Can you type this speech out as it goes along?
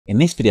In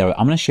this video,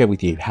 I'm going to share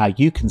with you how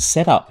you can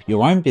set up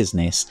your own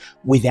business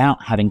without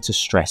having to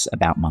stress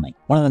about money.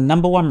 One of the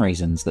number one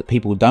reasons that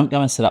people don't go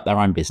and set up their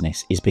own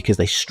business is because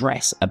they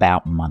stress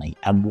about money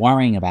and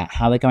worrying about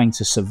how they're going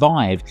to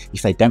survive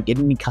if they don't get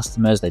any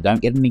customers, they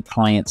don't get any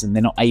clients, and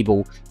they're not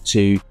able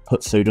to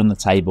put food on the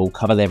table,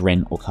 cover their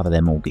rent, or cover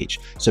their mortgage.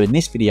 So in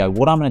this video,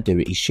 what I'm going to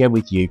do is share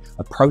with you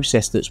a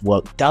process that's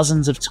worked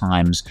dozens of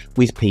times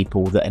with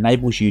people that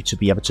enables you to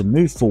be able to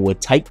move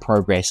forward, take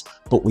progress,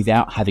 but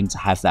without having to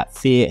have that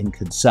fear and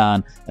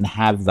concern and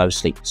have those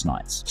sleepless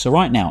nights. So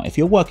right now, if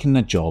you're working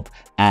a job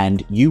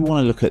and you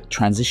want to look at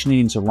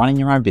transitioning into running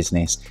your own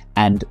business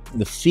and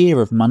the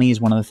fear of money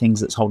is one of the things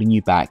that's holding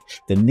you back,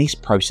 then this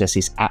process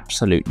is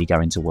absolutely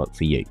going to work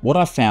for you. What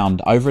I've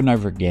found over and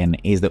over again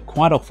is that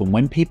quite often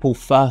when people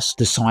first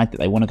decide that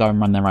they want to go and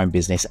run their own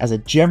business, as a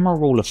general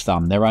rule of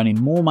thumb, they're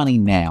earning more money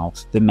now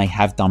than they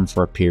have done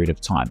for a period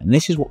of time. And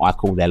this is what I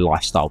call their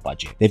lifestyle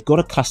budget. They've got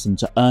accustomed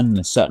to earning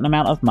a certain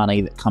amount of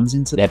money that comes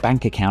into their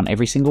bank account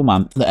every single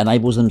month that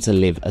enables them to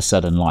live a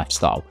certain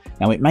lifestyle.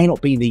 Now, it may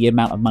not be the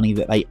amount of money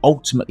that they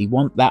ultimately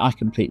want, that I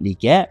completely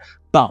get,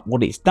 but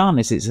what it's done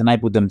is it's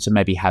enabled them to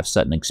maybe have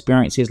certain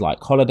experiences like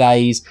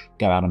holidays,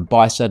 go out and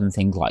buy certain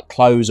things like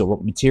clothes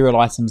or material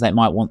items they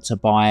might want to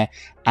buy.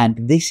 And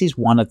this is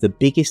one of the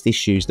biggest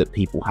issues that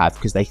people have,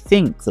 because they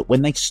think that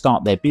when they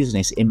start their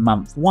business in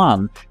month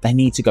one, they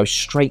need to go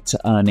straight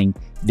to earning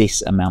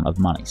this amount of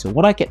money. So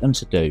what I get them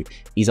to do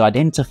is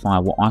identify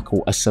what I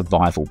call a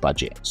survival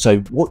budget. So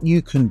what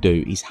you can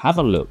do is have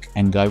a look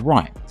and go,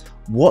 right,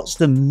 what's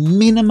the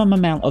minimum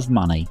amount of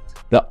money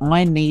that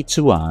I need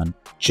to earn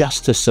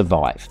just to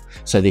survive?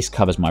 So this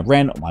covers my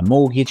rent or my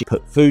mortgage,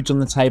 put foods on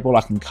the table,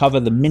 I can cover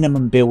the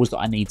minimum bills that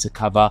I need to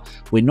cover.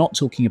 We're not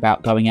talking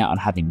about going out and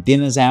having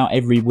dinners out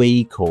every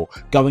week or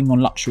going on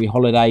luxury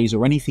holidays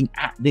or anything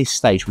at this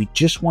stage. We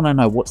just want to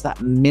know what's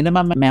that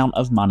minimum amount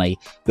of money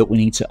that we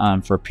need to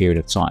earn for a period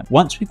of time.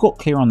 Once we've got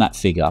clear on that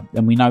figure,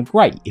 then we know,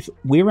 great, if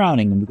we're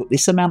earning and we've got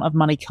this amount of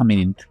money coming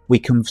in, we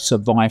can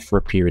survive for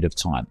a period of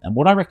time. And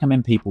what I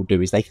recommend people do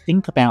is they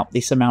think about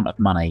this amount of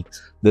money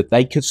that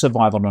they could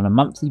survive on a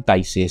monthly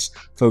basis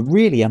for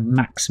really a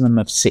maximum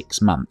of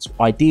 6 months,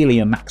 ideally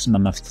a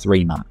maximum of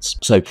 3 months.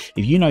 So if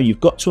you know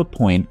you've got to a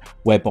point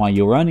whereby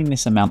you're earning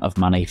this amount of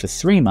money for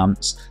 3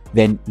 months,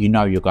 then you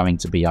know you're going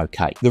to be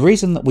okay. The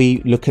reason that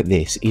we look at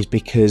this is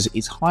because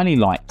it's highly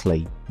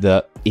likely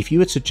that if you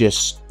were to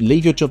just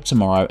leave your job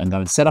tomorrow and go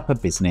and set up a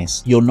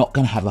business, you're not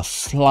going to have a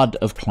flood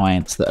of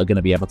clients that are going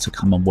to be able to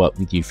come and work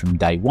with you from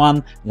day one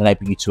and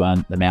enable you to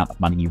earn the amount of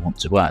money you want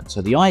to earn.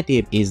 So the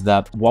idea is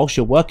that whilst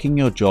you're working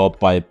your job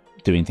by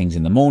doing things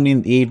in the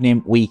morning, the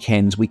evening,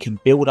 weekends, we can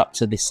build up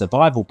to this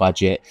survival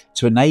budget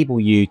to enable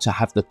you to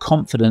have the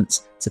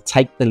confidence to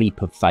take the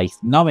leap of faith,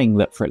 knowing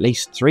that for at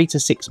least 3 to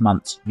 6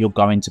 months, you're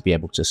going to be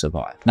able to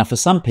survive. Now, for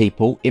some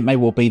people, it may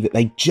well be that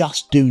they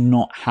just do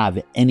not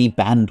have any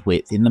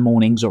bandwidth in the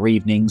mornings or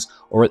evenings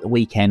or at the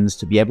weekends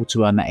to be able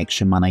to earn that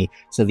extra money.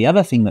 So the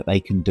other thing that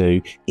they can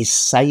do is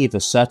save a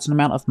certain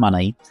amount of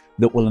money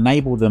that will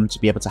enable them to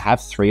be able to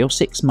have 3 or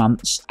 6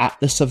 months at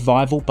the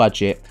survival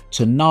budget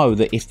to know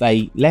that if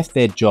they left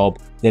their job,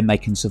 then they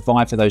can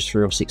survive for those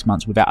 3 or 6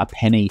 months without a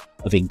penny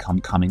of income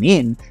coming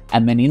in.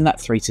 And then in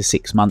that 3 to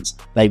 6 months,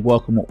 they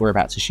work on what we're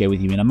about to share with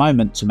you in a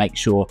moment to make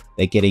sure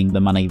they're getting the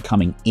money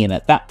coming in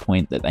at that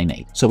point that they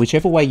need. So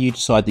whichever way you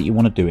decide that you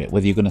want to do it,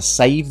 whether you're going to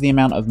save the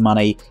amount of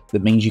money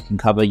that means you can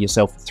cover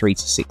yourself for 3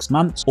 to 6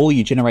 months, or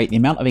you generate the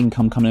amount of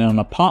income coming in on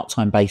a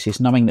part-time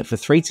basis, knowing that for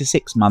 3 to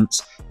 6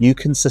 months, you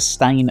can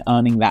sustain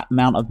earning that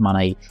amount of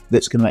money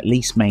that's going to at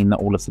least mean that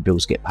all of the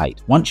bills get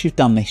paid. Once you've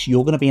done this,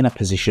 you're going to be in a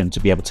position to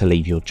be able to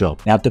leave your job.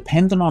 Now,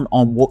 depending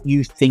on what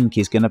you think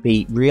is going to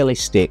be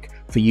realistic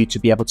for you to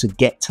be able to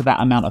get to that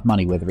amount of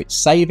money, whether it's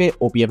save it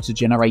or be able to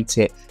generate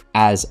it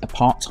as a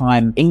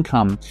part-time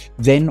income,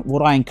 then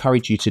what I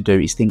encourage you to do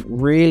is think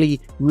really,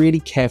 really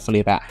carefully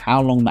about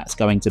how long that's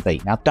going to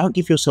be. Now, don't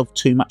give yourself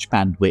too much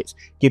bandwidth.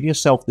 Give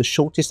yourself the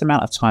shortest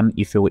amount of time that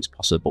you feel it's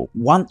possible.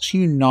 Once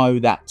you know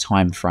that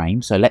time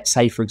frame, so let's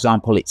say, for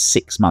example, it's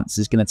 6 months.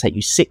 It's going to take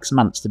you 6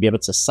 months to be able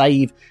to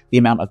save the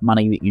amount of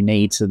money that you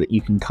need so that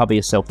you can cover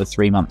yourself for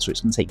 3 months. So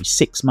it's going to take you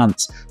 6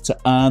 months to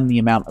earn the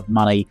amount of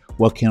money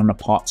working on a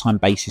part-time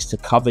basis to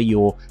cover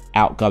your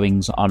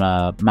outgoings on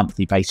a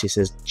monthly basis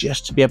as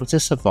just to be able to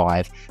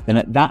survive. Then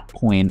at that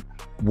point,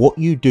 what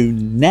you do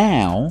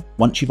now,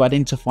 once you've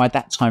identified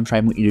that time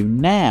frame, what you do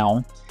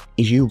now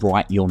is you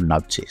write your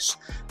notice.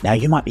 Now,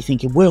 you might be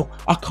thinking, well,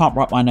 I can't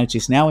write my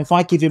notice now. If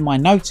I give him my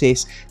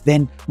notice,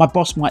 then my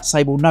boss might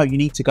say, well, no, you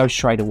need to go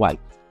straight away.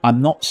 I'm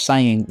not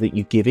saying that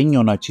you give in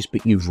your notice,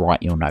 but you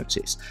write your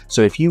notice.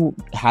 So if you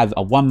have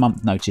a 1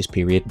 month notice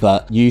period,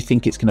 but you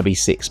think it's going to be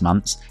 6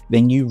 months,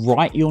 then you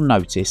write your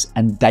notice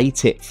and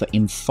date it for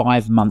in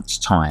 5 months'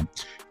 time.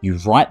 you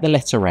write the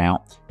letter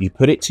out, you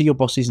put it to your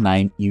boss's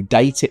name, you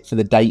date it for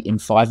the date in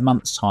 5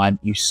 months' time,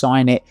 you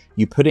sign it,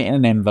 you put it in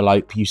an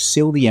envelope, you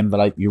seal the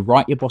envelope, you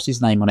write your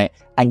boss's name on it,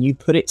 and you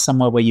put it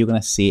somewhere where you're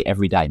going to see it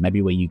every day,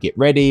 maybe where you get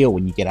ready or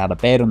when you get out of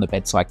bed on the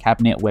bedside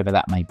cabinet, or wherever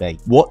that may be.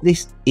 What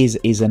this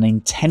is an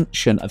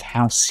intention of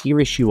how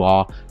serious you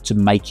are to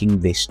making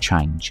this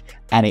change,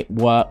 and it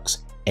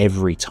works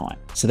every time.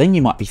 So then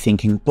you might be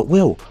thinking, but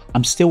Will,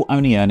 I'm still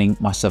only earning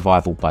my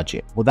survival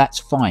budget. Well, that's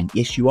fine.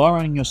 Yes, you are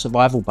earning your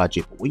survival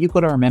budget, but what you've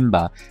got to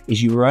remember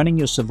is you are earning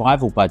your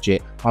survival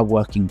budget by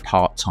working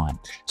part-time.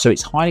 So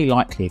it's highly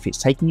likely, if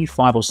it's taking you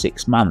 5 or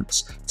 6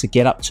 months to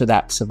get up to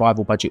that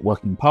survival budget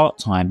working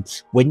part-time,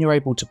 when you're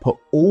able to put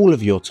all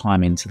of your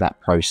time into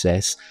that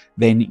process,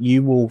 then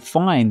you will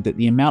find that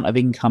the amount of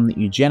income that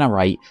you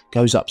generate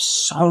goes up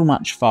so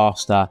much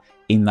faster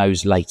in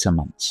those later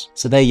months.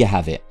 So there you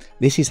have it.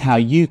 This is how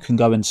you can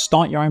go and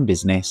start your own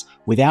business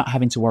without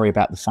having to worry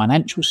about the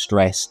financial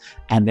stress.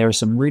 And there are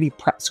some really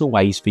practical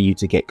ways for you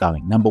to get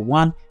going. Number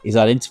one is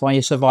identify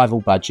your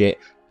survival budget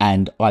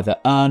and either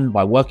earn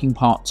by working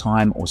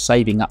part-time or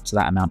saving up to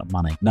that amount of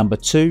money. Number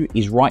two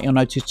is write your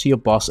notice to your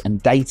boss and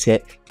date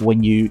it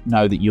when you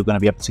know that you're going to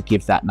be able to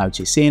give that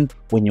notice in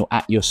when you're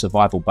at your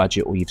survival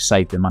budget or you've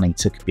saved the money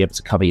to be able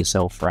to cover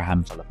yourself for a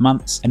handful of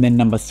months. And then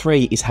number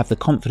three is have the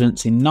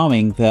confidence in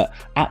knowing that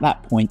at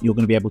that point, you're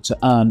going to be able to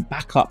earn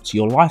back up to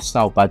your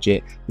lifestyle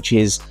budget, which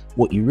is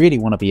what you really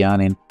want to be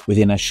earning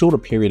within a shorter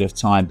period of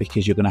time,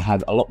 because you're going to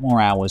have a lot more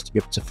hours to be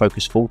able to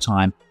focus full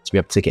time to be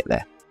able to get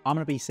there. I'm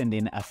going to be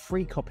sending a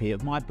free copy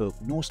of my book,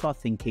 North Star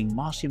Thinking,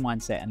 Master Your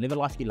Mindset and Live a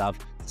Life You Love,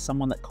 to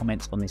someone that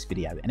comments on this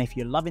video. And if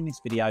you're loving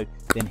this video,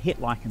 then hit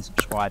like and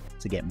subscribe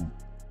to get more.